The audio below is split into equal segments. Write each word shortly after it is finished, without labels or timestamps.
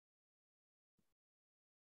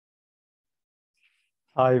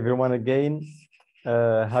Hi everyone again.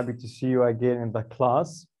 Happy to see you again in the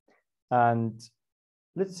class. And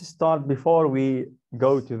let's start before we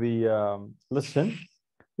go to the lesson.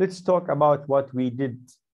 Let's talk about what we did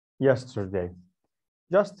yesterday.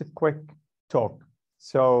 Just a quick talk.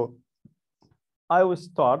 So I will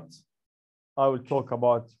talk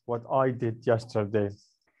about what I did yesterday.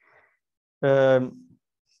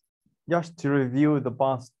 Just to review the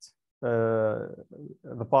past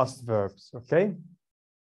verbs, okay?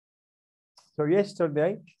 So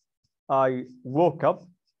yesterday, I woke up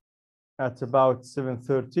at about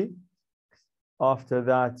 7:30. After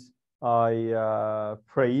that, I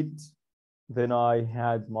prayed. Then I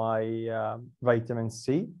had my vitamin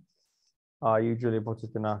C. I usually put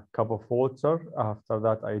it in a cup of water. After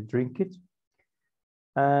that, I drink it.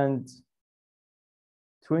 And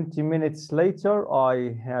 20 minutes later,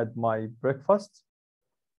 I had my breakfast.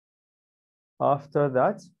 After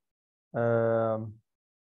that,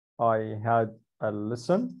 I had a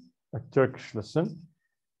lesson, a Turkish lesson,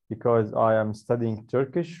 because I am studying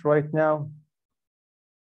Turkish right now.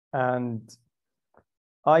 And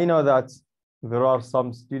I know that there are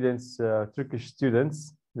some students, Turkish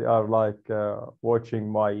students, they are like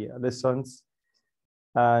watching my lessons.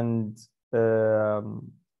 And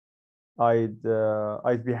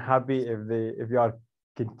I'd be happy if you are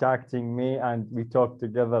contacting me and we talk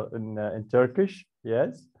together in Turkish,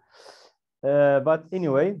 yes. But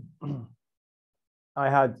anyway, I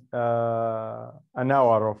had an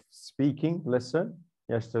hour of speaking lesson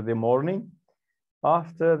yesterday morning.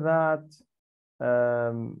 After that,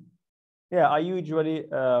 yeah, I usually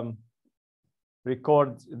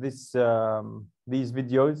record these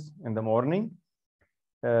videos in the morning.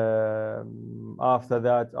 After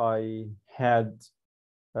that, I had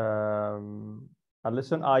a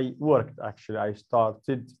lesson. I worked, actually. I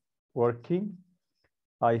started working.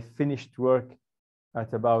 I finished work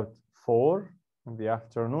at about 4 in the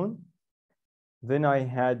afternoon. Then I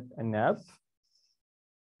had a nap.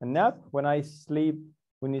 A nap when you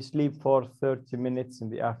sleep for 30 minutes in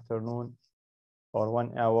the afternoon or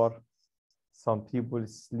 1 hour. Some people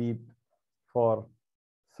sleep for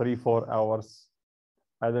 3-4 hours.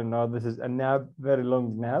 I don't know. This is a nap, very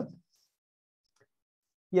long nap.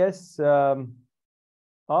 Yes.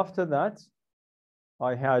 After that,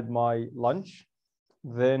 I had my lunch.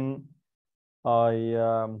 Then I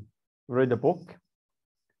read a book.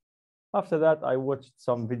 After that, I watched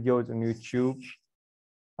some videos on YouTube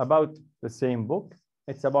about the same book.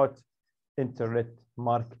 It's about internet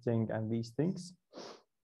marketing and these things.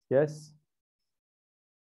 Yes.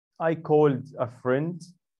 I called a friend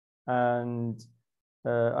and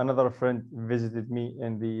another friend visited me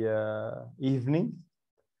in the evening.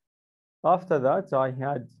 After that, I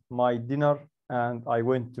had my dinner and I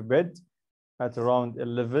went to bed at around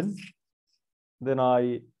 11. Then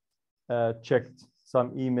I checked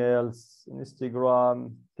some emails,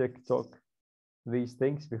 Instagram, TikTok, these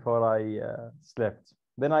things before I slept.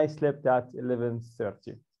 Then I slept at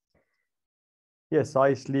 11:30. Yes, I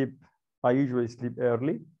usually sleep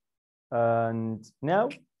early. And now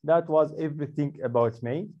that was everything about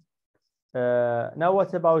me. Now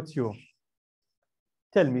what about you?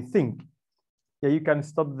 Tell me, think. Yeah, you can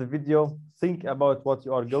stop the video, think about what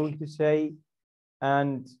you are going to say,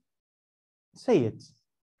 and say it.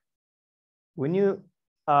 When you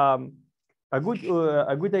a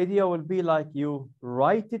good idea will be like you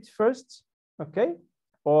write it first, okay,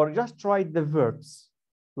 or just write the verbs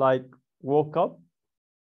like woke up,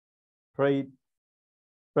 prayed,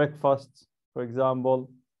 breakfast, for example,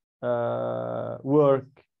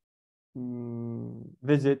 work,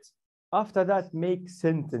 visit. After that, make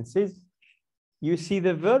sentences. You see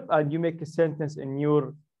the verb and you make a sentence in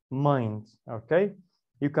your mind, okay?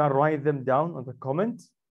 You can write them down on the comment,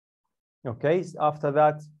 okay? So after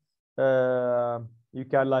that, you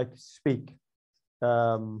can like speak.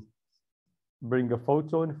 Bring a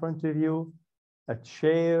photo in front of you, a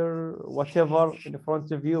chair, whatever in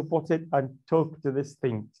front of you, put it and talk to this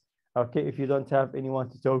thing, okay? If you don't have anyone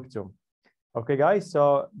to talk to. Okay, guys,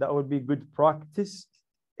 so that would be good practice.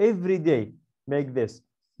 Every day, make this.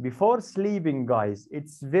 Before sleeping, guys,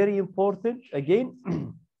 it's very important. Again,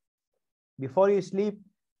 before you sleep,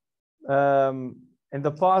 in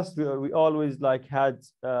the past, we always like had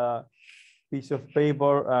a piece of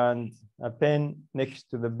paper and a pen next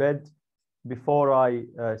to the bed. Before I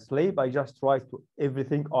sleep, I just write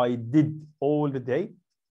everything I did all the day.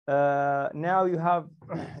 Now you have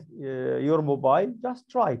your mobile, just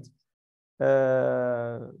write.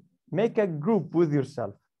 Make a group with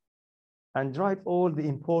yourself and write all the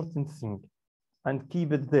important things and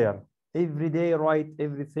keep it there. Every day, write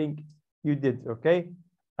everything you did, okay?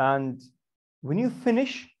 And when you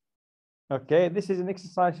finish, okay, this is an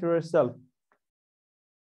exercise for yourself.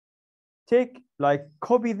 Take, like,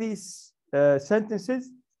 copy these sentences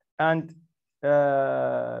and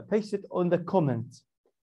paste it on the comment.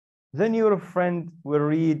 Then your friend will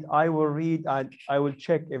read, I will read, and I will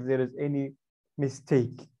check if there is any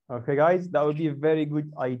mistake. Okay, guys, that would be a very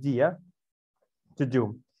good idea to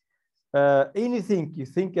do. Anything you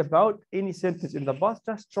think about, any sentence in the past,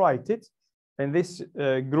 just write it in this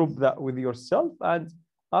group that with yourself. And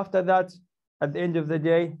after that, at the end of the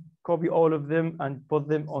day, copy all of them and put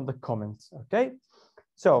them on the comments. Okay,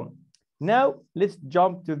 so now let's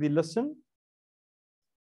jump to the lesson.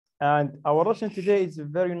 And our lesson today is a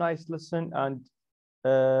very nice lesson, and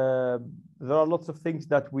there are lots of things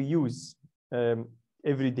that we use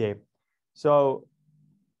every day. So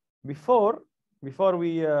before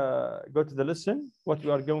we go to the lesson, what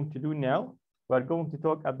we are going to do now, we are going to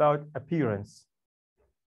talk about appearance.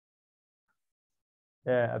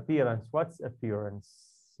 Appearance. What's appearance?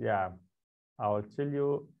 Yeah, I will tell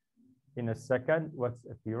you in a second what's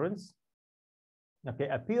appearance. Okay,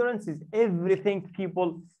 appearance is everything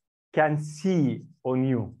people can see on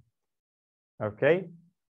you. Okay,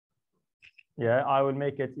 yeah, I will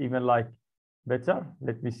make it even like better.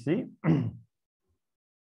 Let me see.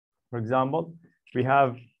 For example, we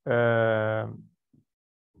have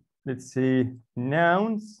let's see,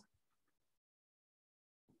 nouns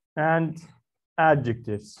and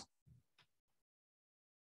adjectives.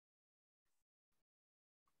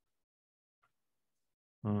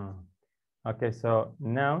 Okay, so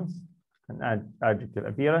nouns and adjective.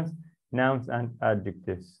 Appearance, nouns and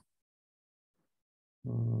adjectives.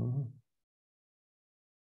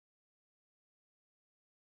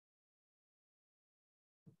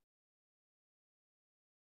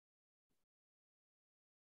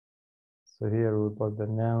 So here we put the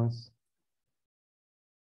nouns.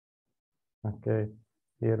 Okay,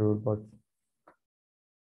 here we put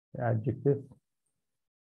the adjective.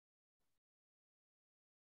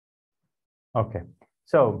 Okay,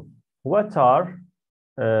 so what are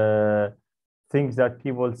things that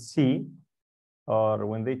people see, or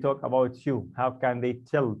when they talk about you, how can they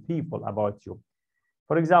tell people about you?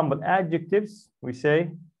 For example, adjectives, we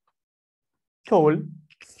say tall,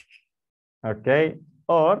 okay,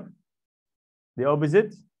 or the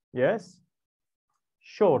opposite, yes,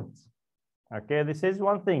 short. Okay, this is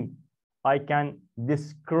one thing. I can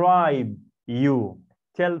describe you,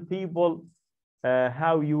 tell people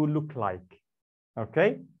how you look like.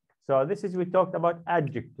 Okay, so this is, we talked about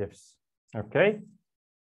adjectives. Okay,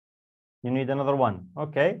 you need another one.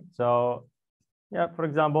 Okay, so yeah, for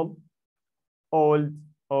example, old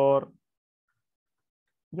or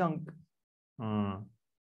young.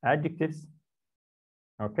 Adjectives.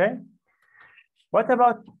 Okay, what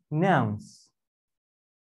about nouns?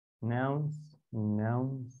 Nouns.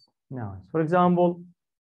 For example,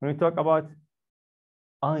 when we talk about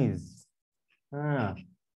eyes,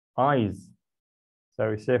 eyes. So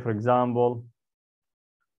we say, for example,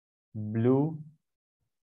 blue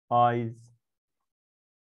eyes,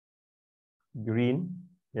 green.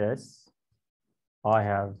 Yes, I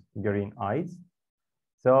have green eyes.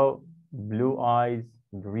 So blue eyes,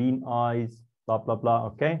 green eyes, blah, blah, blah.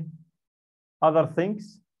 Okay. Other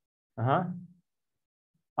things.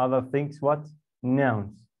 Other things, what?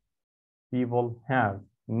 Nouns. People have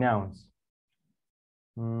nouns.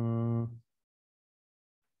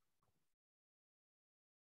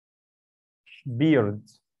 Beard.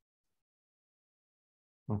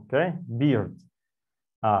 Okay, beard.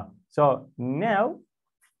 So now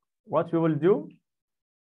what we will do,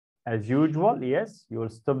 as usual, yes, you will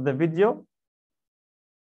stop the video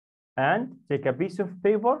and take a piece of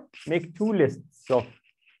paper, make two lists of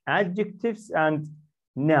adjectives and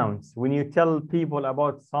nouns when you tell people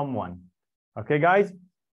about someone. Okay, guys?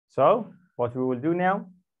 So what we will do now,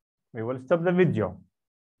 we will stop the video.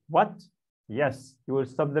 What? Yes, you will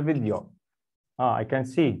stop the video. I can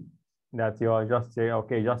see that you are just saying,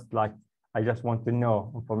 okay, just like, I just want to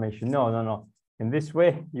know information. No. In this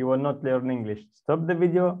way, you will not learn English. Stop the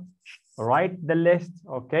video, write the list,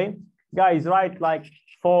 okay? Guys, write like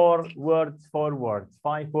 4 words, 5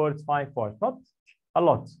 words, 5 words, not a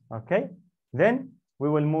lot, okay? Then we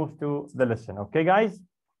will move to the lesson, okay, guys?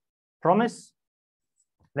 Promise?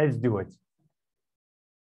 Let's do it.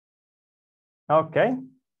 Okay,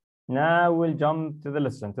 now we'll jump to the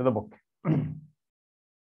lesson, to the book.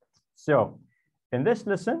 So, in this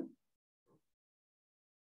lesson,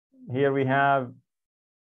 here we have,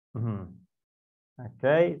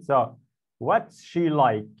 okay, so what's she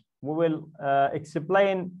like? We will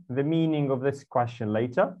explain the meaning of this question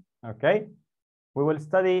later, okay? we will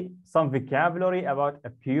study some vocabulary about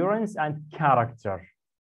appearance and character.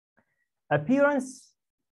 Appearance,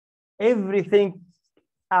 everything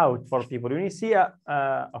out for people. When you see a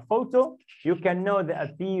photo, you can know the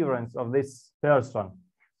appearance of this person.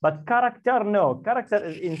 But character, no. Character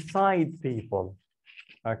is inside people.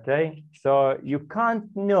 Okay, so you can't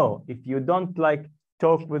know if you don't like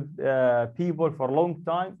talk with people for a long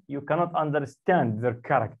time. You cannot understand their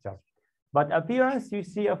character. But appearance, you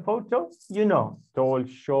see a photo, you know, tall,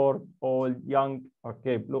 short, old, young.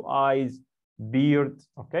 Okay, blue eyes, beard.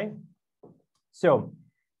 Okay, so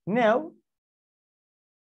now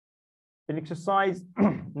in exercise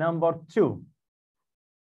number 2.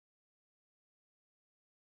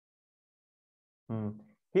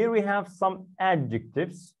 Here we have some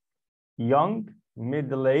adjectives: young,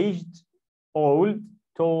 middle-aged, old,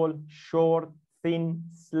 tall, short, thin,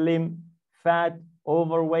 slim, fat,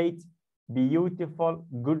 overweight, beautiful,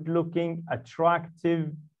 good-looking,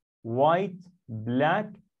 attractive, white, black,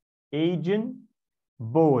 Asian,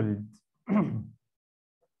 bold.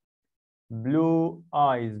 Blue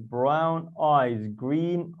eyes, brown eyes,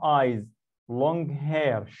 green eyes, long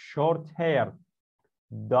hair, short hair,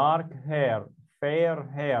 dark hair, fair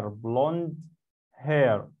hair, blonde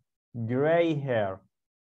hair, gray hair,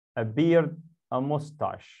 a beard, a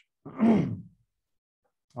mustache.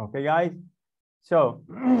 Okay, guys. So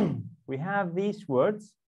we have these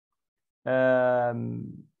words.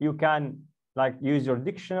 You can like use your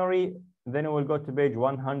dictionary. Then we will go to page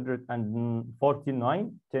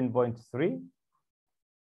 149, 10.3.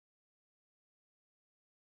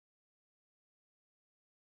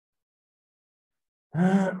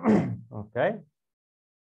 Okay.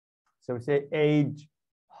 So we say age,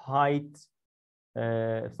 height,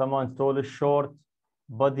 if someone's tall or short,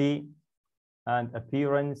 body, and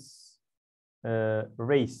appearance,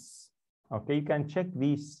 race. Okay, you can check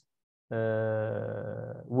these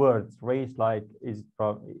words. Race, like, is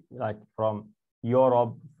from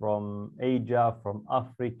Europe, from Asia, from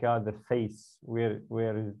Africa. The face,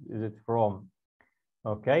 where is it from?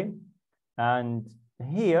 Okay, and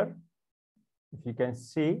here, if you can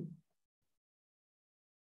see,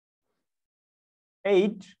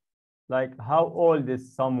 age, like how old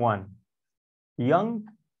is someone? Young,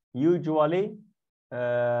 usually,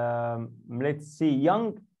 let's see,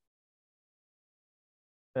 young,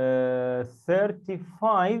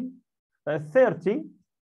 35, 30,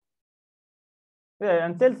 yeah,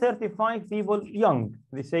 until 35 people young,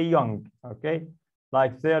 they say young, okay?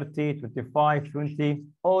 Like 30, 25, 20,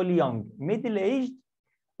 all young. Middle-aged,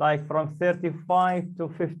 like from 35 to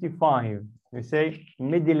 55, we say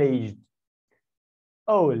middle-aged.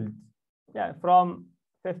 Old, yeah, from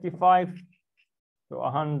 55 to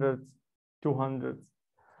 100, 200,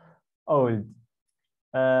 old.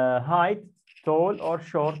 Height, tall or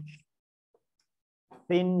short.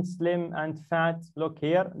 Thin, slim, and fat. Look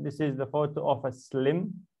here, this is the photo of a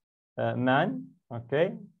slim man,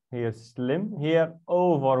 okay? Here's slim, here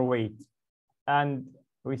overweight. And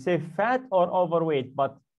we say fat or overweight,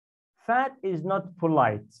 but fat is not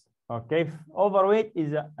polite, okay? Overweight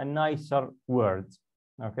is a nicer word.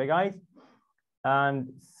 Okay, guys,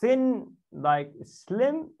 and thin, like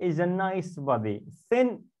slim, is a nice body.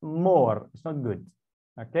 Thin, more, it's not good.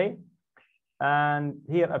 Okay, and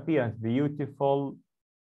here appearance, beautiful,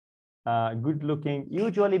 good looking.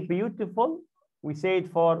 Usually beautiful, we say it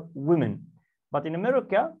for women, but in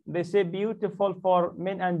America they say beautiful for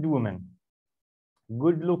men and women.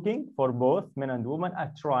 Good looking for both men and women.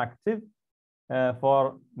 Attractive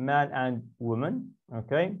for man and woman.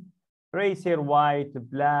 Okay. Race here, white,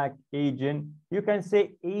 black, Asian. You can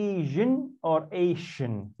say Asian or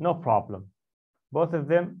Asian, no problem. Both of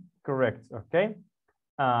them correct, okay?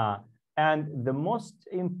 And the most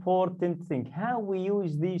important thing, how we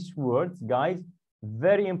use these words, guys,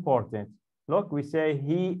 very important. Look, we say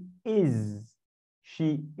he is,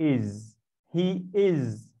 she is, he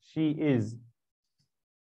is, she is.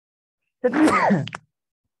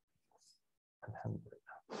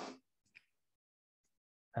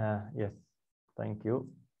 Yes, thank you.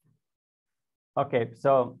 Okay,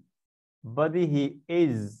 so body, he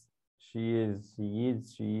is, she is, he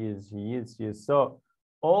is, she is, he is, she is. So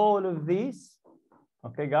all of these,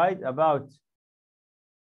 okay, guys, about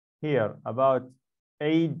here, about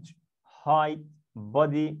age, height,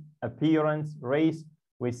 body, appearance, race,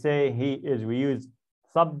 we say he is. We use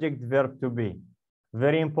subject, verb to be.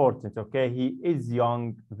 Very important, okay? He is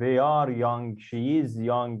young, they are young, she is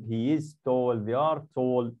young, he is tall, they are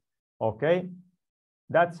tall, okay?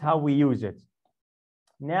 That's how we use it.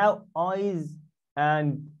 Now, eyes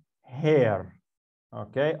and hair,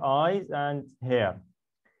 okay? Eyes and hair.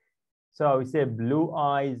 So we say blue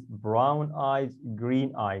eyes, brown eyes,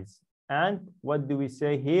 green eyes. And what do we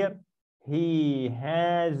say here? He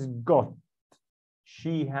has got.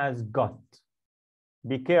 She has got.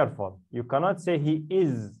 Be careful. You cannot say he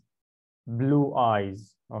is blue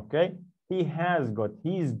eyes. Okay? He has got,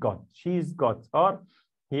 he's got, she's got, or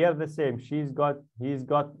here the same. She's got, he's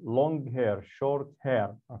got long hair, short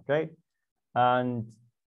hair. Okay? And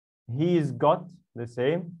he's got the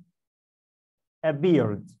same, a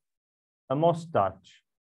beard, a mustache,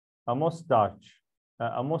 a mustache,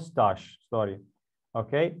 a mustache, sorry.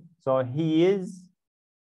 Okay, so he is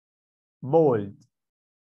bald.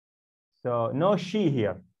 So no she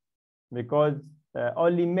here, because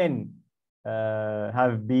only men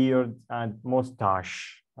have beard and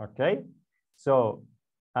mustache. Okay, so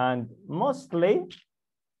and mostly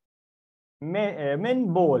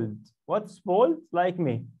men bald. What's bald? Like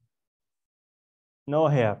me. No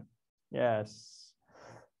hair. Yes.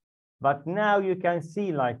 But now you can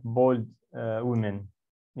see like bald women.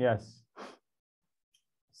 Yes.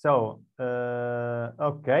 So,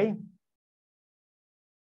 okay.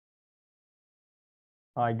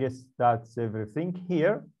 I guess that's everything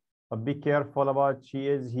here. But be careful about she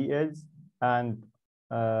is, he is, and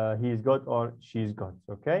he's got or she's got.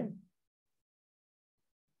 Okay.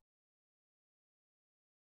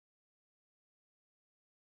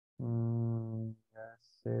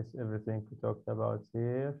 Yes, everything we talked about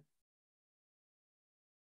here.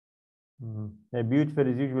 Beautiful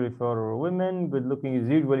is usually for women, good looking is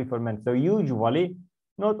usually for men. So usually,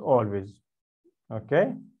 not always.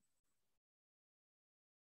 Okay.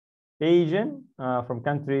 Asian from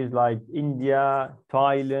countries like India,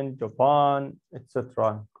 Thailand, Japan,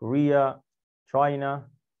 etc., Korea, China.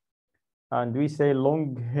 And we say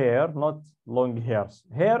long hair, not long hairs.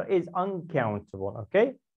 Hair is uncountable,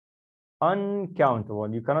 okay?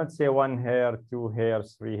 Uncountable. You cannot say one hair, two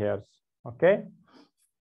hairs, three hairs, okay?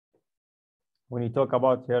 When you talk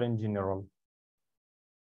about hair in general.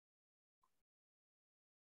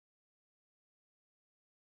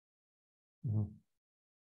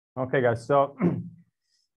 Okay, guys, so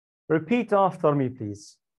repeat after me,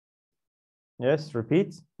 please. Yes,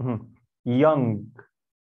 repeat. Young,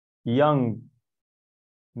 young,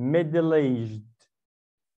 middle-aged,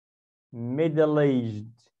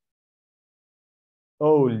 middle-aged,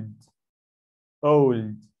 old,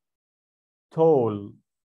 old, tall,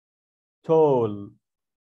 tall,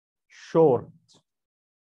 short,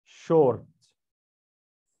 short,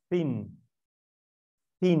 thin,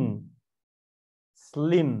 thin,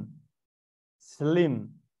 slim, slim,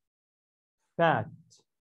 fat,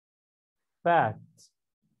 fat,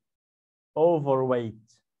 overweight,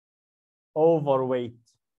 overweight,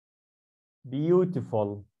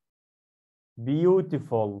 beautiful,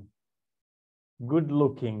 beautiful, good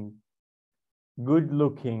looking, good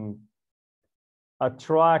looking,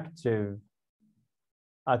 attractive,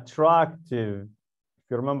 attractive. If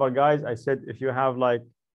you remember, guys, I said if you have like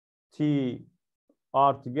T,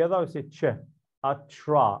 R together, I say ch,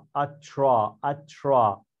 attra, attra,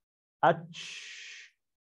 attra,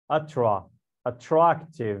 attra,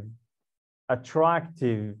 attractive,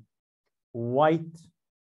 attractive, white,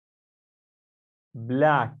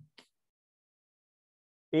 black,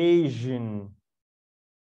 Asian,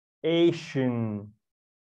 Asian,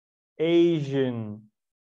 Asian,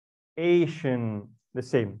 Asian, the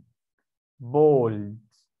same. Bold,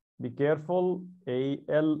 be careful,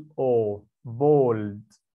 A-L-O, bold.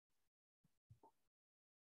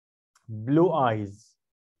 Blue eyes,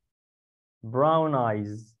 brown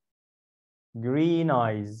eyes, green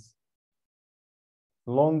eyes,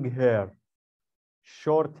 long hair,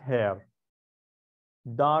 short hair,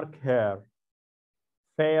 dark hair,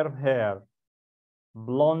 fair hair,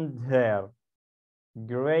 blonde hair,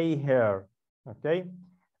 gray hair. Okay.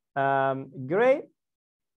 Gray,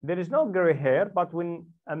 there is no gray hair, but when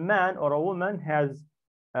a man or a woman has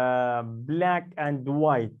black and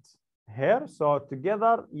white hair, so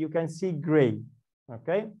together you can see gray.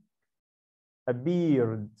 Okay. A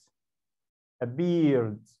beard, a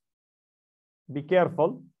beard. Be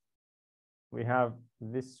careful. We have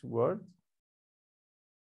this word.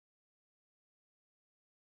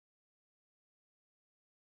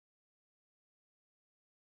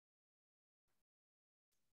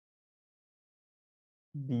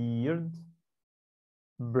 Beard,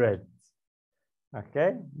 bread.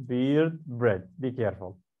 Okay, beard, bread. Be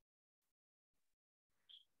careful.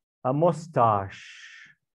 A mustache.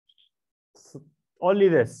 Only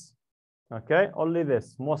this. Okay, only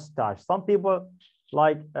this mustache. Some people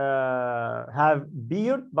like have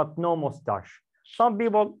beard but no mustache. Some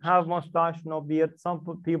people have mustache, no beard.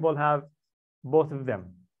 Some people have both of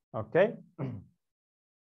them. Okay.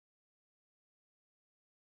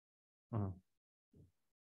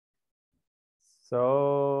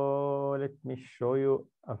 So let me show you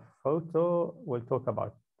a photo we'll talk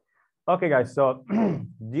about. Okay, guys, so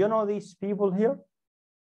do you know these people here?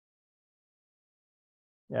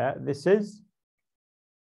 Yeah, this is,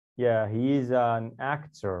 yeah, he is an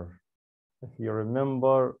actor. If you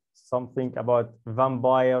remember something about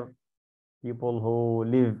vampire, people who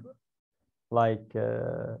live like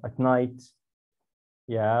at night.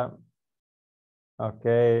 Yeah.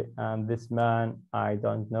 Okay, and this man, I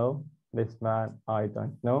don't know. This man, I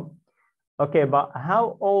don't know. Okay, but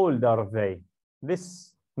how old are they?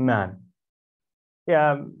 This man.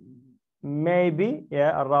 Yeah, maybe,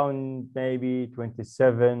 yeah, around maybe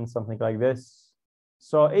 27, something like this.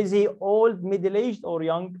 So is he old, middle-aged, or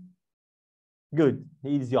young? Good,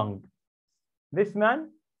 he's young. This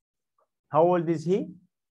man, how old is he?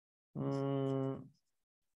 Yeah,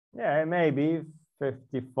 maybe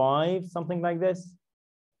 55, something like this.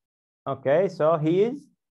 Okay, so he is,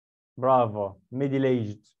 bravo,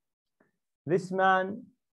 middle-aged. This man,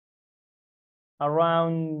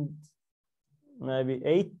 around maybe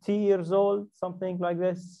 80 years old, something like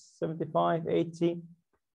this, 75, 80,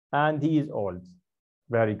 and he is old.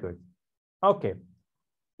 Very good. Okay,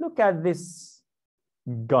 look at this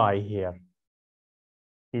guy here.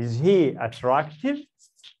 Is he attractive?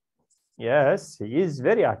 Yes, he is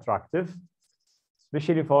very attractive,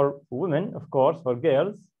 especially for women, of course, for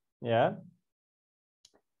girls. Yeah.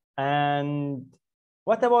 And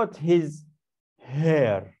what about his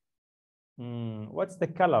hair? What's the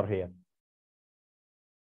color here?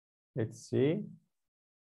 Let's see.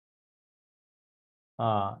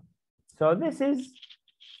 So this is,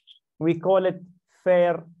 we call it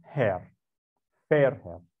fair hair. Fair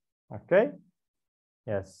hair. Okay.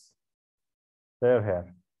 Yes. Fair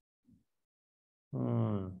hair.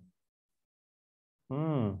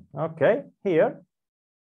 Okay. Here.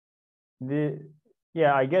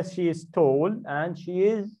 Yeah, I guess she is tall and she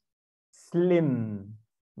is slim.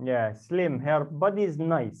 Yeah, slim. Her body is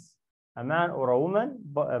nice. A man or a woman,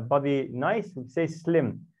 body nice, we say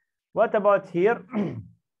slim. What about here?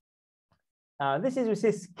 This is, we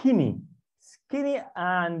say skinny. Skinny,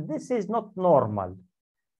 and this is not normal.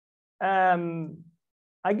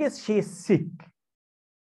 I guess she is sick.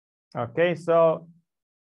 Okay, so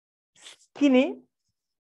skinny,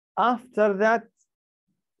 after that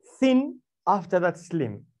thin, after that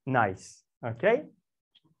slim. Nice. Okay.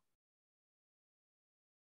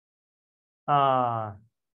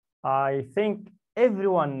 I think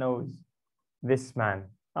everyone knows this man,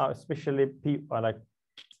 especially people like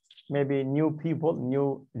maybe new people,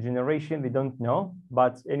 new generation, they don't know,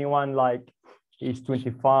 but anyone like is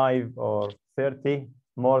 25 or 30,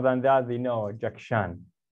 more than that, they know Jack Chan.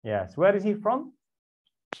 Yes. Where is he from?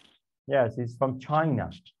 Yes, he's from China.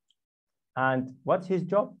 And what's his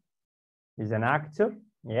job? He's an actor.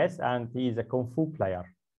 Yes, and he's a Kung Fu player.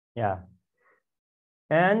 Yeah.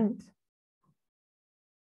 And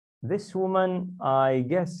this woman, I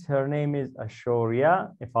guess her name is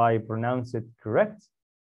Ashorya, if I pronounce it correct.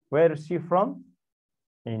 Where is she from?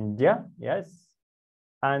 India, yes.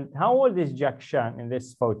 And how old is Jack Chan in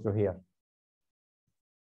this photo here?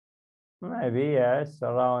 Maybe, yes,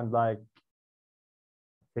 around like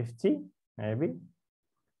 50, maybe.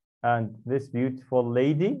 And this beautiful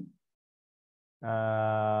lady,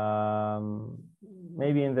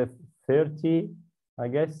 maybe in the 30, I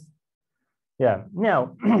guess. Yeah.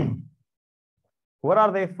 Now, where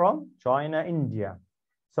are they from? China, India.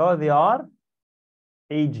 So they are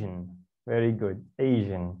Asian. Very good.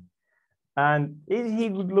 Asian. And is he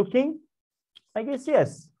good looking? I guess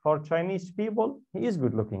yes. For Chinese people, he is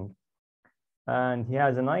good looking. And he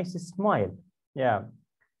has a nice smile. Yeah.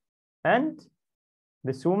 And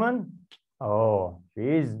this woman, oh, she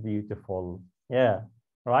is beautiful. Yeah.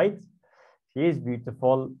 Right? She is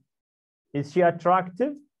beautiful. Is she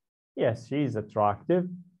attractive? Yes, she is attractive.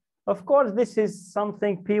 Of course, this is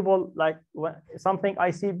something people like, something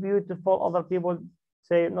I see beautiful, other people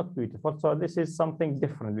say not beautiful. So this is something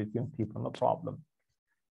different between people, no problem.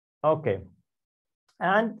 Okay.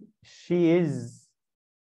 And she is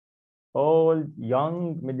old,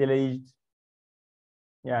 young, middle-aged.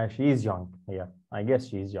 Yeah, she is young. Yeah, I guess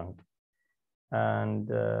she is young. And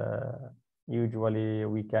usually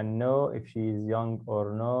we can know if she is young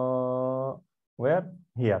or no. Where?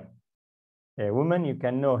 Here. A woman, you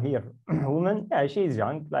can know here. Woman, yeah, she is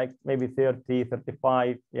young, like maybe 30,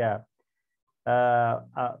 35. Yeah.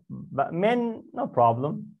 But men, no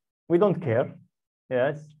problem. We don't care.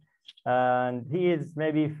 Yes. And he is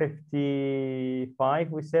maybe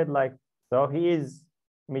 55, we said, like, so he is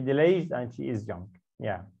middle-aged and she is young.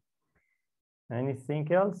 Yeah.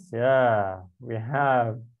 Anything else? Yeah, we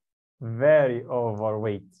have very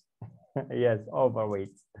overweight. Yes,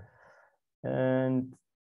 overweight. And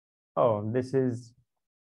oh, this is,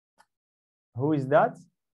 who is that?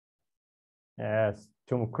 Yes,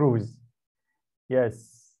 Tom Cruise.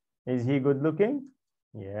 Yes, is he good looking?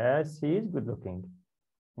 Yes, he is good looking.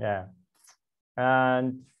 Yeah,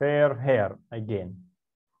 and fair hair again.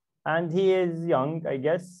 And he is young, I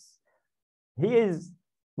guess. He is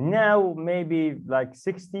now maybe like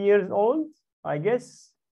 60 years old, I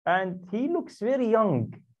guess. And he looks very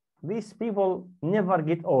young. These people never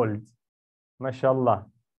get old, mashallah.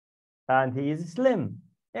 And he is slim.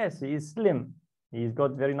 Yes, he is slim. He's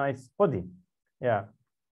got very nice body. Yeah,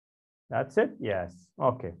 that's it. Yes,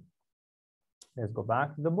 okay. Let's go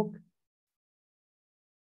back to the book.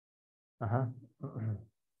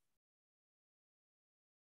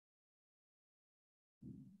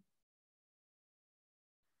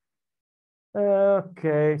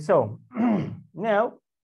 Okay, so now,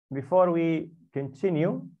 before we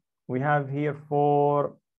continue, we have here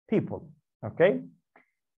 4 people, okay?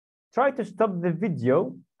 Try to stop the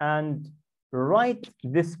video and write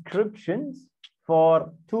descriptions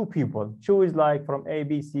for 2 people. Choose like from A,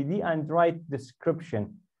 B, C, D and write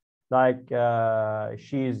description. Like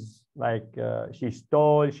she's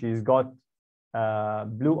tall, she's got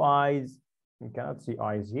blue eyes. You cannot see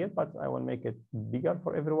eyes here, but I will make it bigger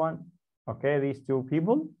for everyone. Okay, these 2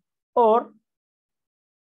 people or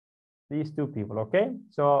these 2 people. Okay,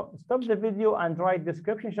 so stop the video and write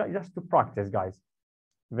description just to practice, guys.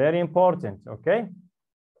 Very important. Okay,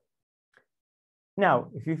 now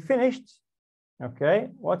if you finished, okay,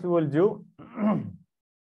 what we will do,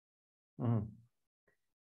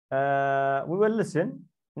 we will listen.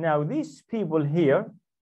 Now these people here,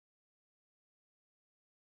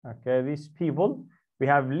 okay, these people, we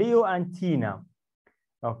have Leo and Tina.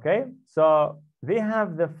 Okay, so they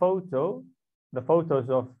have the photos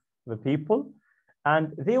of the people,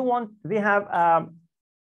 and they have a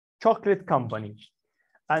chocolate company,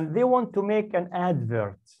 and they want to make an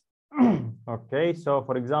advert. Okay, so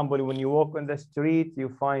for example, when you walk on the street, you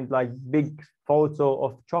find like big photo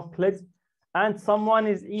of chocolate, and someone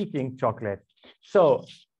is eating chocolate. So,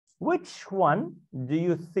 which one do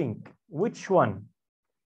you think? Which one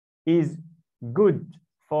is good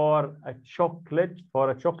for a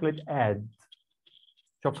chocolate ad,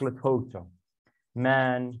 chocolate photo?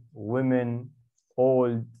 Man, women,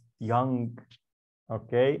 old, young.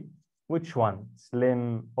 Okay, which one?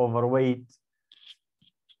 Slim, overweight?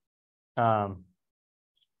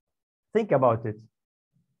 Think about it.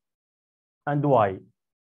 And why?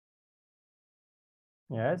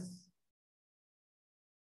 Yes.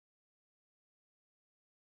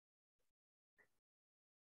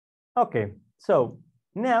 Okay, so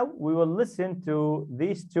now we will listen to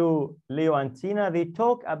these 2, Leo and Tina. They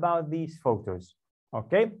talk about these photos.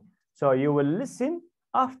 Okay, so you will listen.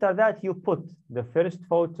 After that, you put the first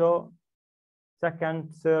photo, second,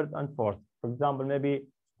 third, and fourth. For example, maybe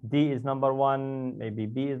D is number 1, maybe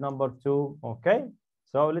B is number 2. Okay,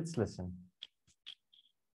 so let's listen.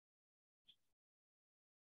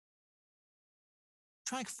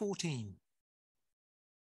 Track 14.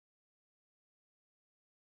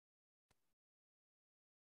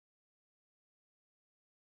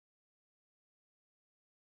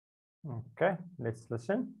 Okay, let's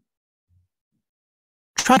listen.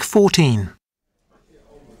 Track 14.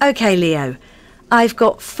 Okay, Leo. I've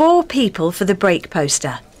got 4 people for the break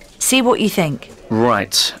poster. See what you think.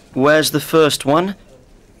 Right. Where's the first one?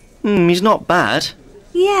 He's not bad.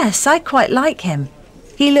 Yes, I quite like him.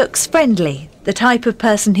 He looks friendly, the type of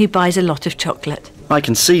person who buys a lot of chocolate. I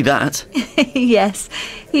can see that. Yes,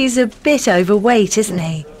 he's a bit overweight, isn't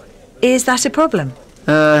he? Is that a problem?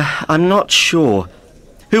 I'm not sure.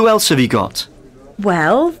 Who else have you got?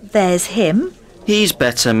 Well, there's him. He's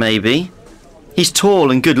better, maybe. He's tall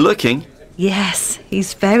and good-looking. Yes,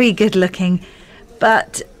 he's very good-looking.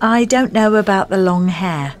 But I don't know about the long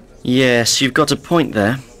hair. Yes, you've got a point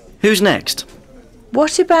there. Who's next?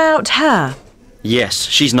 What about her? Yes,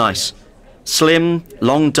 she's nice. Slim,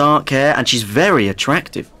 long dark hair, and she's very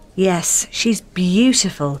attractive. Yes, she's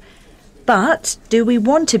beautiful. But do we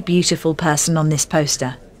want a beautiful person on this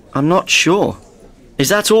poster? I'm not sure. Is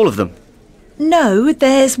that all of them? No,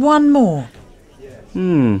 there's one more.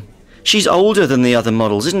 She's older than the other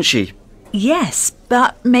models, isn't she? Yes,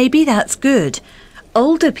 but maybe that's good.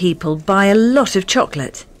 Older people buy a lot of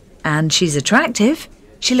chocolate. And she's attractive.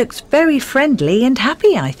 She looks very friendly and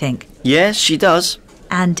happy, I think. Yes, she does.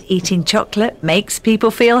 And eating chocolate makes people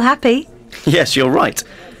feel happy. Yes, you're right.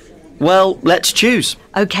 Well, let's choose.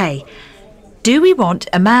 OK. Do we want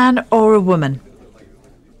a man or a woman?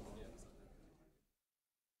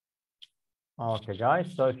 Okay, guys,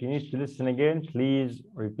 so if you need to listen again, please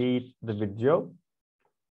repeat the video.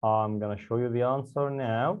 I'm gonna show you the answer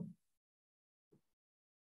now.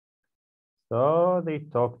 So they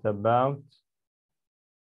talked about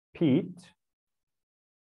Pete,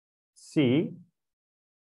 C,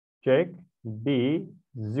 Jack, B,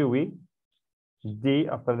 Zoe, D,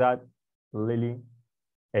 after that, Lily,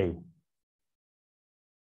 A.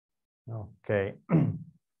 Okay.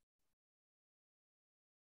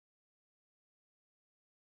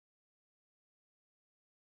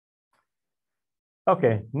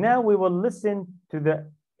 Okay, now we will listen to the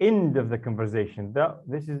end of the conversation.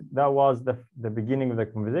 That was the beginning of the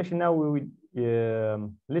conversation. Now we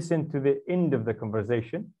will listen to the end of the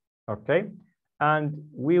conversation, okay? And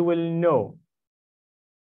we will know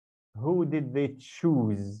who did they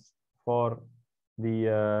choose for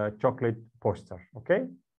the chocolate poster, okay?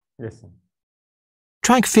 Listen.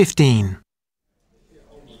 Track 15.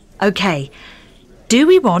 Okay. Do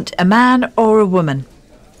we want a man or a woman?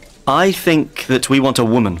 I think that we want a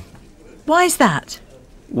woman. Why is that?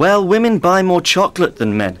 Well, women buy more chocolate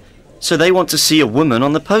than men, so they want to see a woman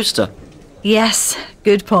on the poster. Yes,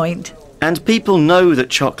 good point. And people know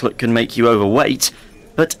that chocolate can make you overweight,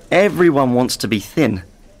 but everyone wants to be thin.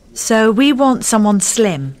 So we want someone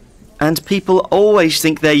slim. And people always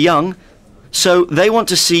think they're young, so they want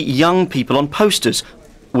to see young people on posters,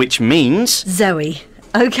 which means... Zoe.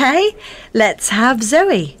 Okay, let's have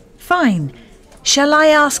Zoe. Fine. Shall I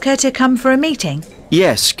ask her to come for a meeting?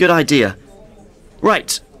 Yes, good idea.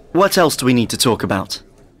 Right, what else do we need to talk about?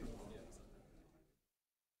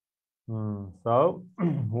 So,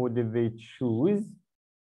 who did they choose?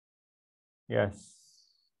 Yes,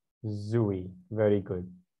 Zoe. Very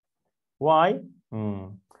good. Why?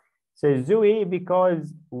 So Zoe,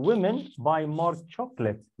 because women buy more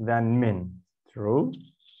chocolate than men. True.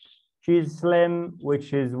 She's slim,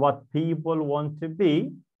 which is what people want to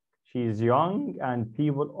be. She's young, and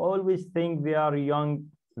people always think they are young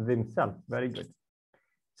themselves. Very good.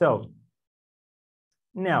 So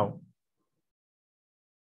now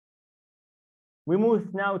we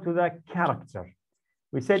move now to the character.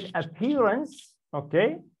 We said appearance.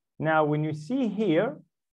 Okay. Now, when you see here,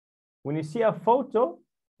 when you see a photo,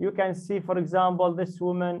 you can see, for example, this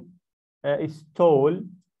woman is tall,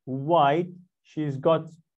 white. She's got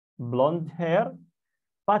blonde hair.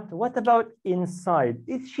 But what about inside?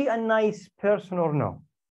 Is she a nice person or no?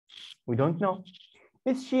 We don't know.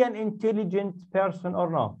 Is she an intelligent person or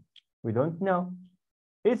no? We don't know.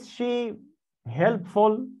 Is she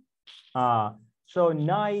helpful? So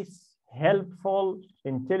nice, helpful,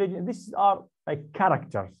 intelligent. These are like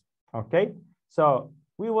characters, okay? So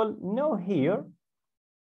we will know here.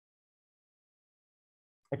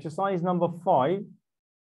 Exercise number 5.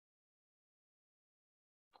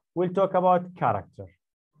 We'll talk about character.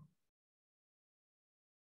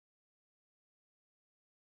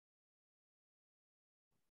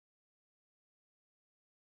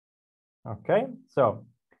 Okay, so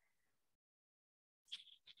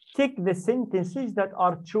take the sentences that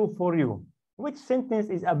are true for you. Which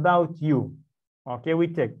sentence is about you? Okay, we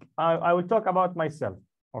take. I will talk about myself.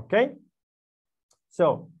 Okay,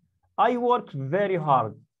 so I work very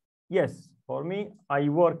hard. Yes, for me, I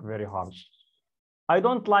work very hard. I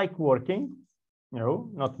don't like working.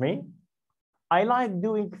 No, not me. I like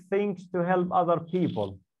doing things to help other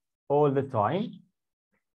people all the time.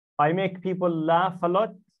 I make people laugh a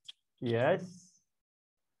lot. Yes.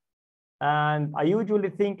 And I usually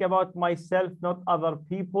think about myself, not other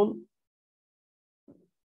people.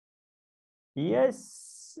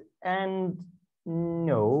 Yes and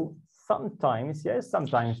no. Sometimes yes,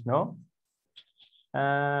 sometimes no.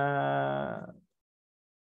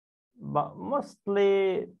 But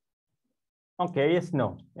mostly, okay, yes,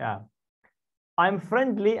 no, yeah. I'm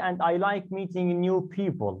friendly and I like meeting new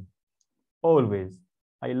people. Always.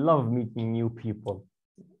 I love meeting new people.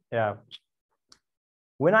 Yeah.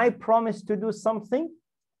 When I promise to do something,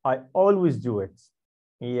 I always do it.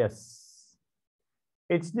 Yes.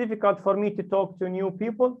 It's difficult for me to talk to new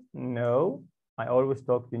people. No, I always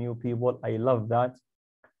talk to new people. I love that.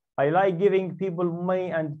 I like giving people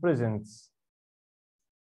money and presents.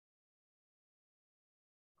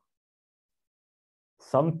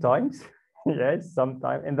 Sometimes, yes,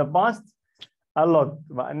 sometimes. In the past, a lot.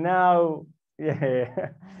 But now,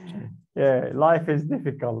 yeah, yeah, life is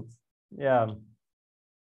difficult. Yeah.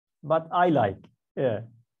 But I like, yeah.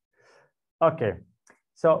 Okay.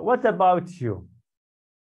 So what about you?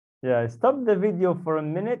 Yeah, stop the video for a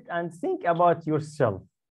minute and think about yourself.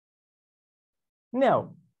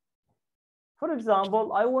 Now, for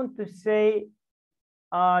example, I want to say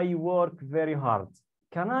I work very hard.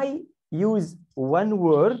 Can I use one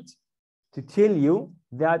word to tell you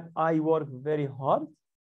that I work very hard?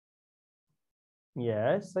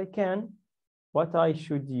 Yes, I can. What I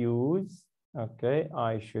should use? Okay,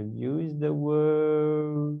 I should use the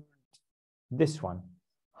word, this one,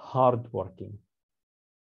 hardworking.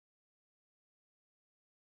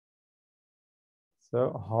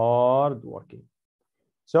 So hardworking.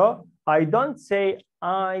 So I don't say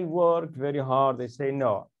I work very hard. I say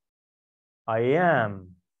no, I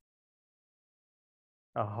am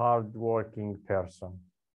a hardworking person.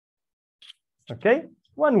 Okay,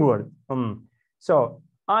 one word. So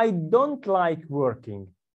I don't like working.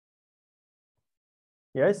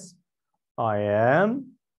 Yes, I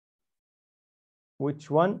am. Which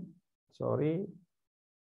one? Sorry.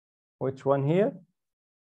 Which one here?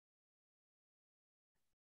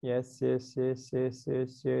 Yes.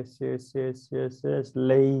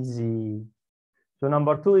 Lazy. So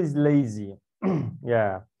number 2 is lazy.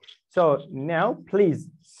 Yeah. So now please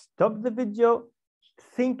stop the video,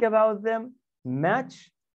 think about them,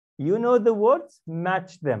 match. You know the words,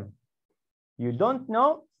 match them. You don't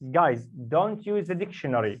know, guys, don't use the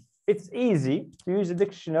dictionary. It's easy to use a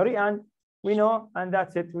dictionary and we know, and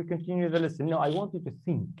that's it. We continue the lesson. No, I want you to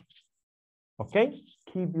think. Okay?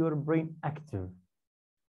 Keep your brain active.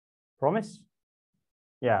 Promise?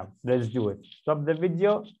 Yeah, let's do it. Stop the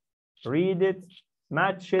video, read it,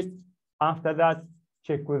 match it. After that,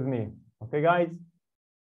 check with me. Okay, guys?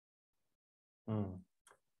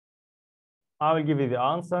 I will give you the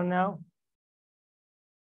answer now.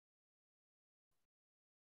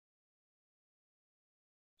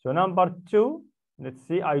 So number 2, let's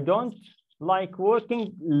see. I don't like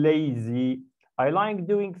working, lazy. I like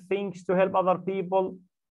doing things to help other people,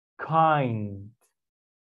 kind.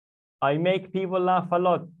 I make people laugh a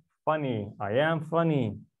lot, funny. I am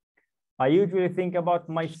funny. I usually think about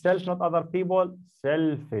myself, not other people,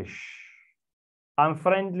 selfish. I'm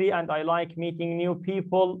friendly and I like meeting new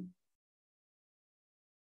people,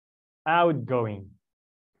 outgoing.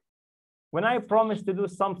 When I promise to do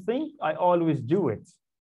something, I always do it.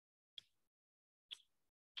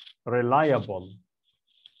 Reliable.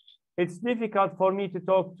 It's difficult for me to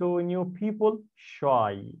talk to new people,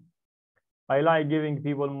 shy. I like giving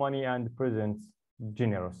people money and presents,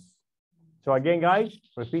 generous. So again, guys,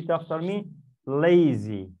 repeat after me.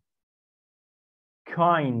 Lazy,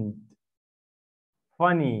 kind,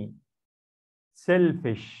 funny,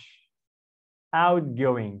 selfish,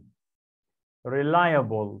 outgoing,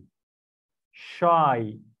 reliable,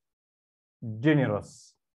 shy,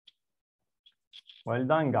 generous. Well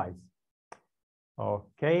done, guys.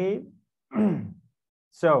 Okay.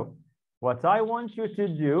 So what I want you to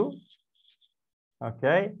do,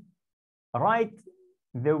 okay, write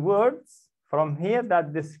the words from here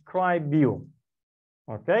that describe you.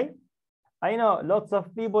 Okay. I know lots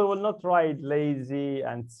of people will not write lazy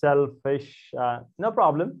and selfish. No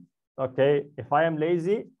problem. Okay. If I am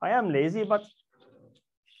lazy, but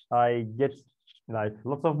I get like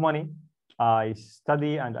lots of money. I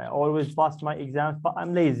study and I always pass my exams, but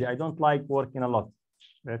I'm lazy. I don't like working a lot.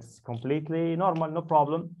 That's completely normal, no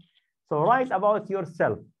problem. So write about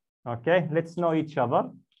yourself. Okay, let's know each other.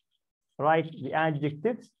 Write the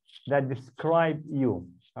adjectives that describe you.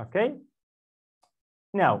 Okay.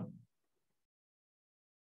 Now,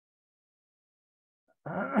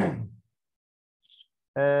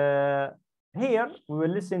 here we will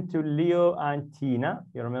listen to Leo and Tina.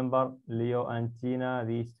 You remember Leo and Tina,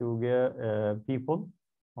 these two people.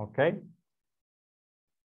 Okay.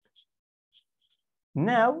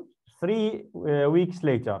 Now, 3 weeks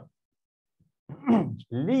later,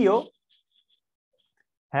 Leo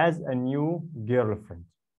has a new girlfriend.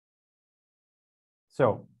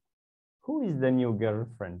 So, who is the new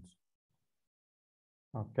girlfriend?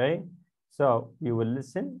 Okay. So, you will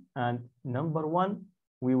listen, and number 1,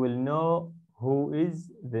 we will know who is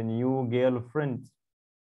the new girlfriend.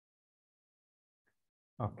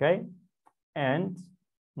 Okay. And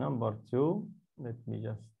number 2, let me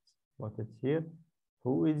just put it here.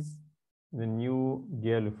 Who is the new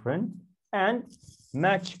girlfriend? And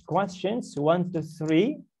match questions 1 to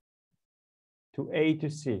 3 to A to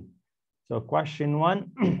C. So question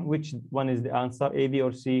 1, which one is the answer? A, B,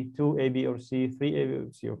 or C? 2, A, B, or C? 3, A, B,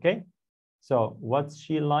 or C? Okay. So what's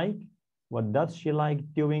she like? What does she like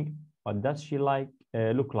doing? What does she like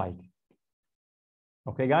look like?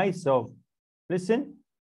 Okay, guys. So listen,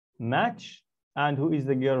 match, and who is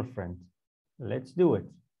the girlfriend? Let's do it.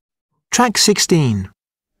 Track 16.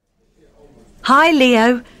 Hi,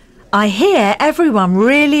 Leo. I hear everyone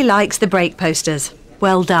really likes the break posters.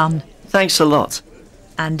 Well done. Thanks a lot.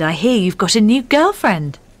 And I hear you've got a new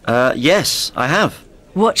girlfriend. Yes, I have.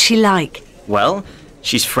 What's she like? Well,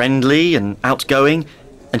 she's friendly and outgoing.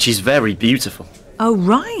 and she's very beautiful. Oh,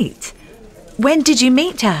 right. When did you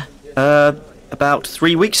meet her? About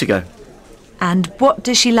 3 weeks ago. And what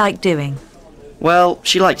does she like doing? Well,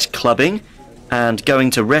 she likes clubbing and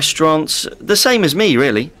going to restaurants, the same as me,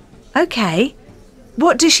 really. OK.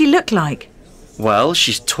 What does she look like? Well,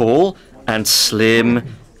 she's tall and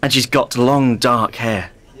slim, and she's got long dark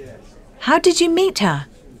hair. How did you meet her?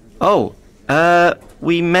 Oh,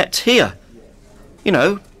 we met here. You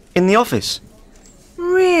know, in the office.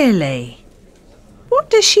 Really? What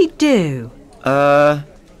does she do?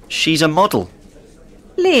 She's a model.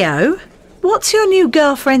 Leo, what's your new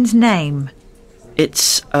girlfriend's name?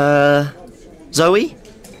 It's, Zoe?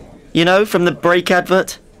 You know, from the break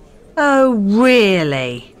advert? Oh,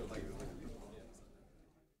 really?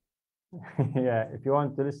 Yeah, if you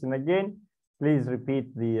want to listen again, please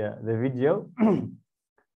repeat the video.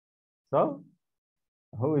 So,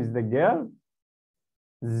 who is the girl?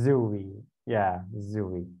 Zoe. Yeah,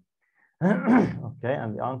 Zoe. Okay,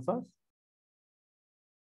 and the answers?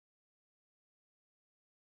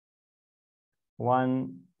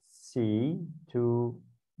 1C,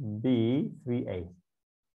 2B, 3A.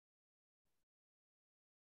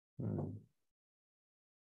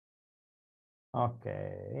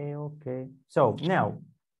 Okay. So now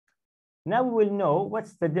we will know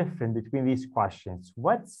what's the difference between these questions.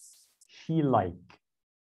 What's she like?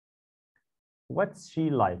 What's she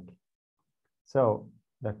like? So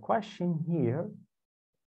the question here,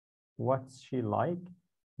 what's she like?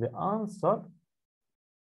 The answer,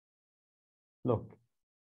 look,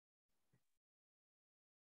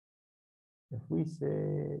 if we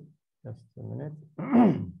say, just a minute.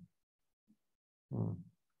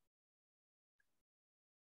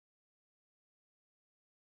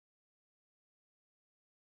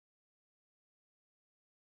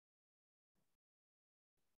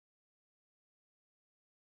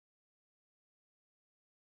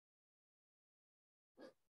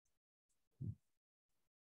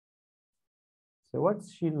 So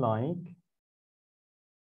what's she like?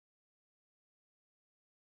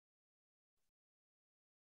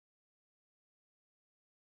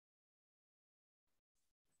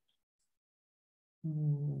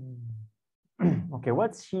 Okay,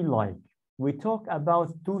 what's she like? We talk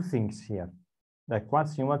about two things here. The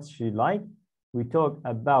question, what's she like? We talk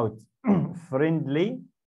about friendly,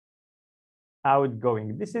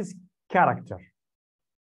 outgoing. This is character.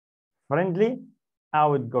 Friendly,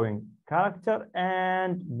 outgoing character,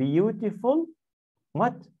 and beautiful,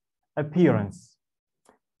 what? Appearance.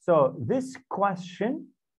 So this question,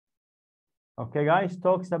 okay, guys,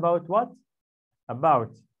 talks about what?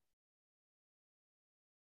 About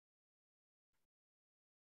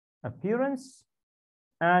appearance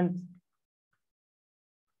and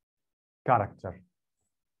character.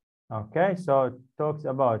 Okay, so it talks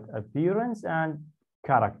about appearance and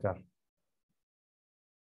character.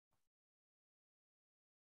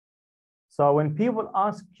 So when people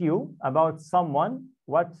ask you about someone,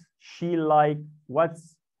 what's she like,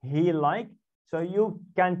 what's he like, so you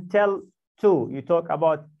can tell two. You talk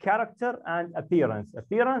about character and appearance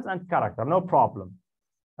and character, no problem.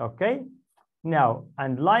 Okay. Now,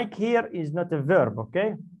 and like here is not a verb,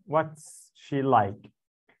 okay? What's she like?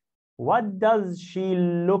 What does she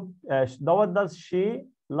look, what does she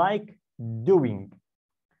like doing?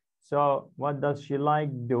 So what does she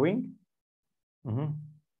like doing?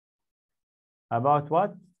 About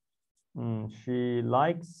what? She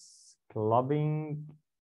likes clubbing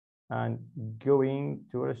and going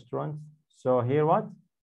to restaurants. So here what?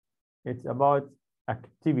 It's about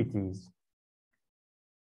activities.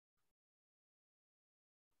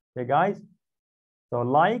 Okay, guys. So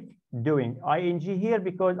like, doing, ing here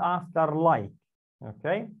because after like,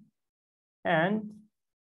 okay? And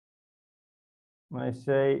when I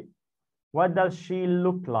say, what does she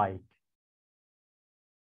look like?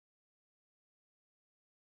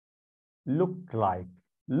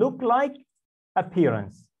 Look like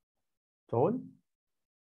appearance. Tall,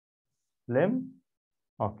 slim,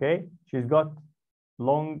 okay? She's got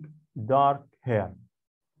long, dark hair.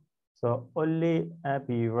 So only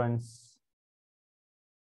appearance.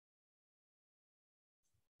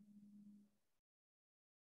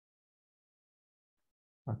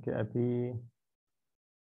 Okay,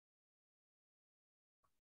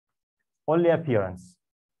 only appearance.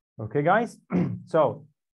 Okay, guys. So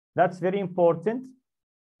that's very important.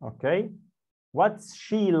 Okay. What's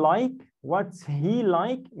she like? What's he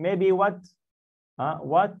like? Maybe what?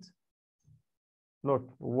 Look,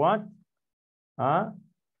 what are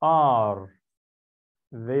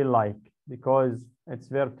they like? Because it's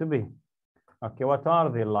verb to be. Okay, what are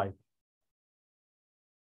they like?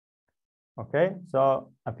 Okay,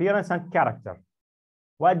 so appearance and character.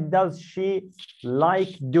 What does she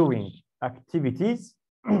like doing? Activities.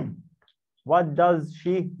 What does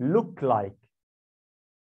she look like?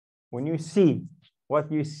 When you see,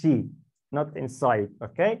 what you see, not inside,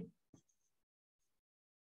 okay?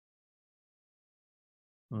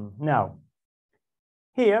 Now,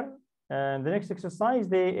 here, the next exercise,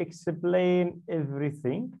 they explain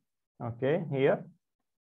everything, okay, here.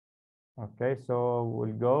 Okay, so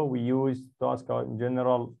we'll go, we use to ask a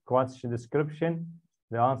general question description.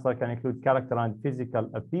 The answer can include character and physical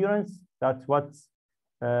appearance. That's what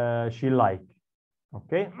she like,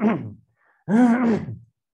 okay?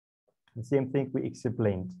 The same thing we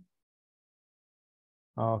explained.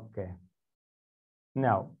 Okay.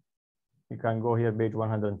 Now, you can go here, page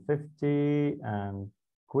 150, and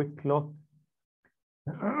quick look.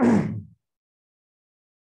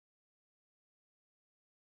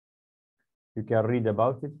 You can read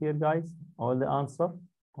about it here, guys, all the answer.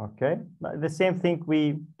 Okay, but the same thing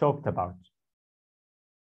we talked about.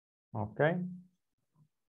 Okay.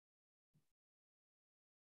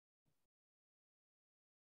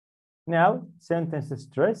 Now, sentence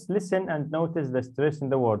stress. Listen and notice the stress in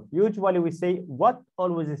the word. Usually we say what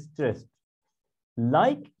always is stressed.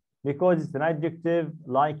 Like, because it's an adjective,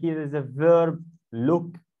 like here is a verb,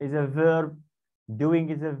 look is a verb, doing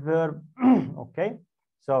is a verb. Okay,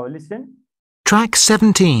 so listen. Track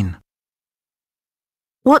 17.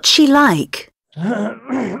 What's she like?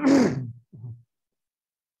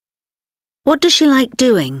 What does she like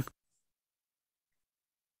doing?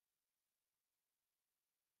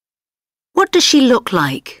 What does she look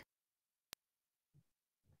like?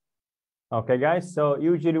 Okay, guys, so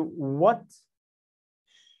usually what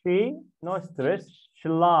she, no stress, she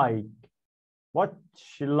like. What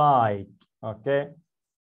she like, okay?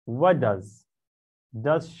 What does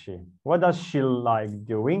she? What does she like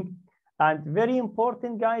doing? And very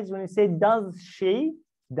important, guys, when you say does she,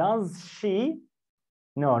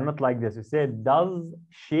 no, not like this. You say does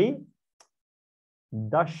she,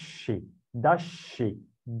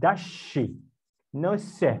 no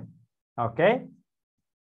se, okay?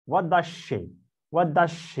 What does she? What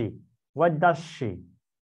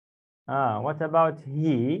about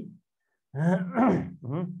he?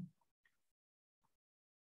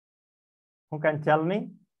 Who can tell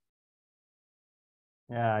me?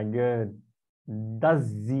 Yeah, good.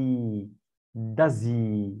 Does he? This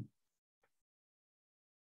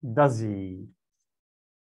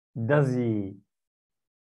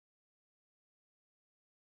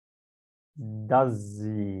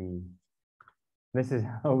is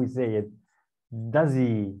how we say it. Does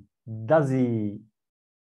he? Does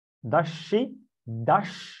she?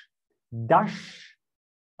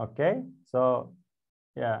 Okay, so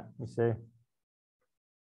yeah, we say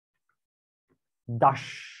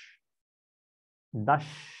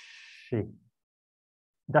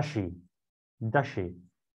she.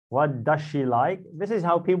 What does she like? This is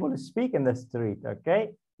how people speak in the street,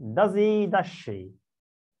 okay? Does he, does she?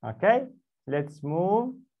 Okay, let's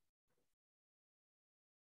move.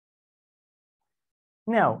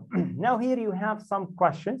 Now, here you have some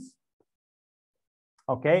questions.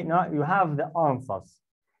 Okay, now you have the answers.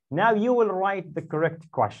 Now you will write the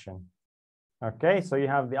correct question. Okay, so you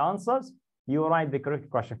have the answers. You write the correct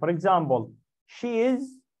question. For example, she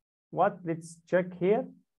is what? Let's check here.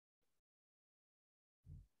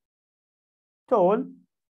 Tall,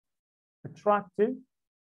 attractive,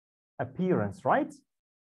 appearance, right?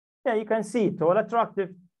 Yeah, you can see tall, attractive,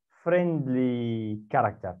 friendly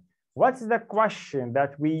character. What's the question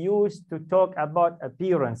that we use to talk about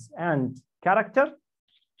appearance and character?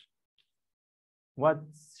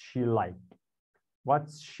 What's she like?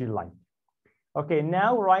 What's she like? Okay,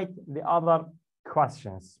 now write the other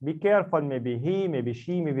questions. Be careful, maybe he, maybe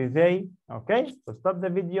she, maybe they. Okay, so stop the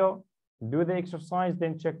video, do the exercise,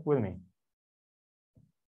 then check with me.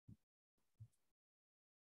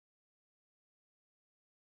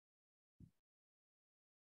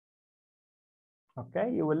 Okay,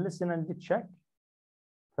 you will listen and check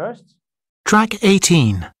first. Track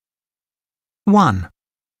 18. 1.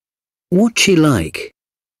 What's she like?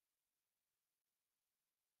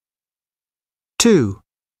 2.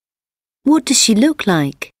 What does she look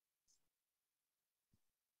like?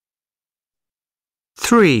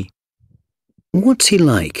 3. What's he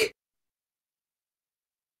like?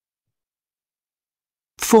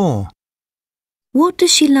 4. What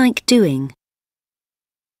does she like doing?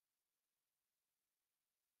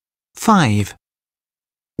 5.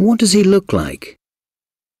 What does he look like?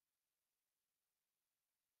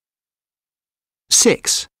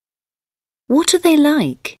 6. What are they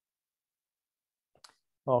like?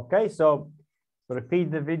 Okay, so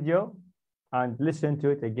repeat the video and listen to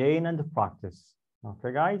it again and practice.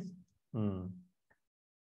 Okay, guys.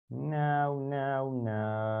 Now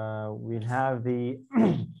we'll have the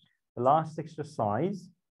last exercise.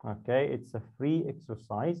 Okay, it's a free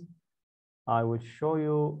exercise. I will show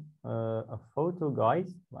you a photo,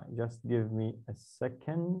 guys. Just give me a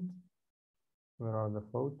second. Where are the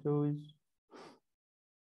photos?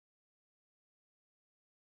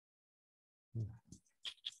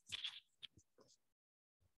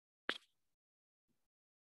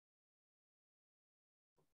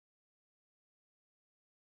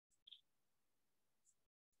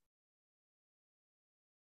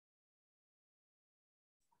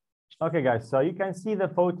 Okay, guys, so you can see the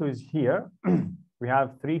photos here. We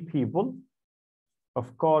have 3 people.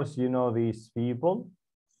 Of course, you know these people.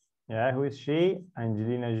 Yeah, who is she?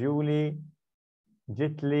 Angelina Jolie,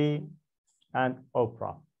 Jet Li, and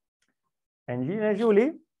Oprah. Angelina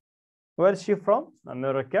Jolie, where is she from?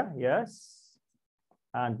 America, yes.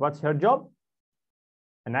 And what's her job?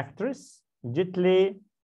 An actress. Jet Li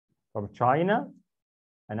from China,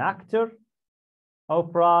 an actor.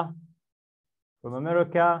 Oprah from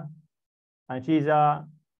America, and she's a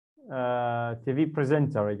TV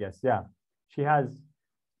presenter, I guess. Yeah, she has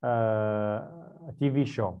a TV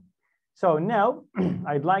show. So now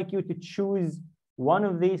I'd like you to choose one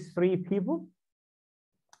of these 3 people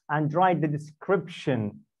and write the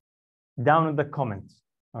description down in the comments.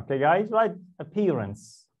 Okay, guys, write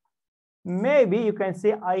appearance. Maybe you can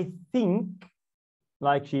say, I think,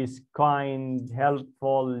 like she's kind,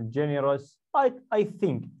 helpful, generous. I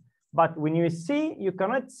think. But when you see, you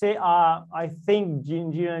cannot say, I think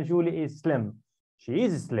Angelina Jolie is slim. She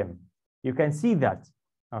is slim. You can see that.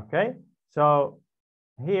 Okay. So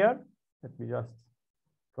here, let me just,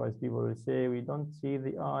 because people will say we don't see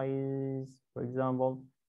the eyes, for example.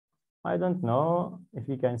 I don't know if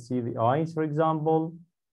you can see the eyes, for example,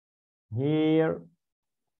 here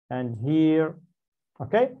and here.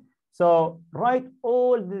 Okay. So write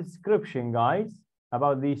all the description, guys,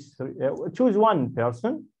 about these 3. Choose one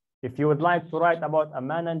person. If you would like to write about a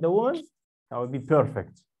man and a woman, that would be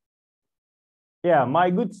perfect. Yeah,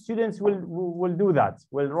 my good students will do that.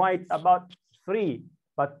 Will write about 3,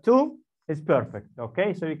 but 2 is perfect.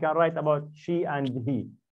 Okay, so you can write about she and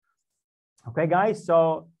he. Okay, guys,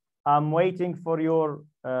 so I'm waiting for your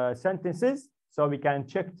sentences so we can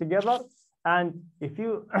check together. And if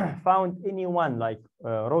you found anyone like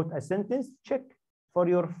wrote a sentence, check for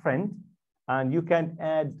your friend and you can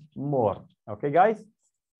add more. Okay, guys?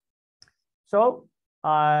 So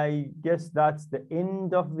I guess that's the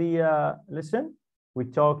end of the lesson. We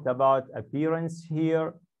talked about appearance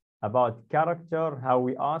here, about character, how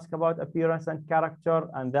we ask about appearance and character,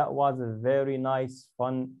 and that was a very nice,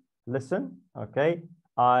 fun lesson. Okay,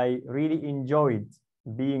 I really enjoyed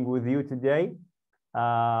being with you today.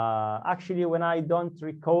 Actually, when I don't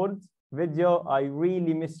record video, I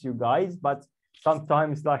really miss you guys, but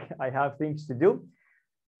sometimes like I have things to do.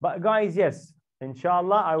 But guys, yes,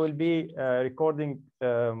 inshallah, I will be recording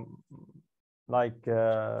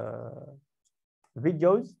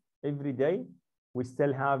videos every day. We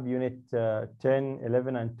still have unit 10,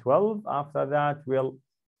 11, and 12. After that, we'll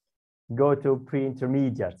go to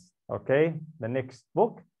pre-intermediate. Okay, the next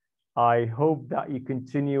book. I hope that you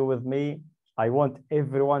continue with me. I want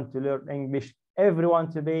everyone to learn English, everyone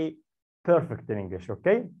to be perfect in English,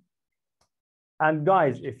 okay? And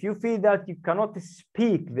guys, if you feel that you cannot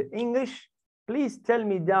speak the English, please tell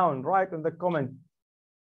me down, write in the comment.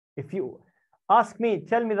 If you ask me,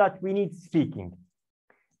 tell me that we need speaking.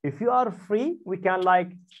 If you are free, we can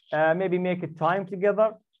like maybe make a time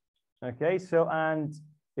together. Okay, so and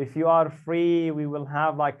if you are free, we will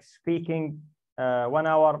have like speaking 1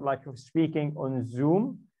 hour like of speaking on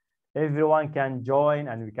Zoom. Everyone can join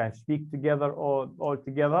and we can speak together all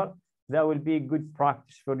together. That will be good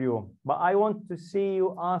practice for you. But I want to see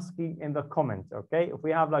you asking in the comments, okay? If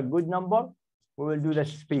we have a good number, we will do the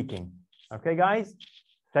speaking. Okay, guys?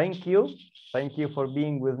 Thank you. Thank you for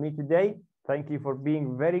being with me today. Thank you for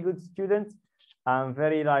being very good students. I'm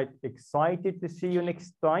very excited to see you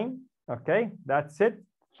next time. Okay, that's it.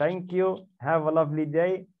 Thank you. Have a lovely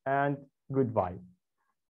day and goodbye.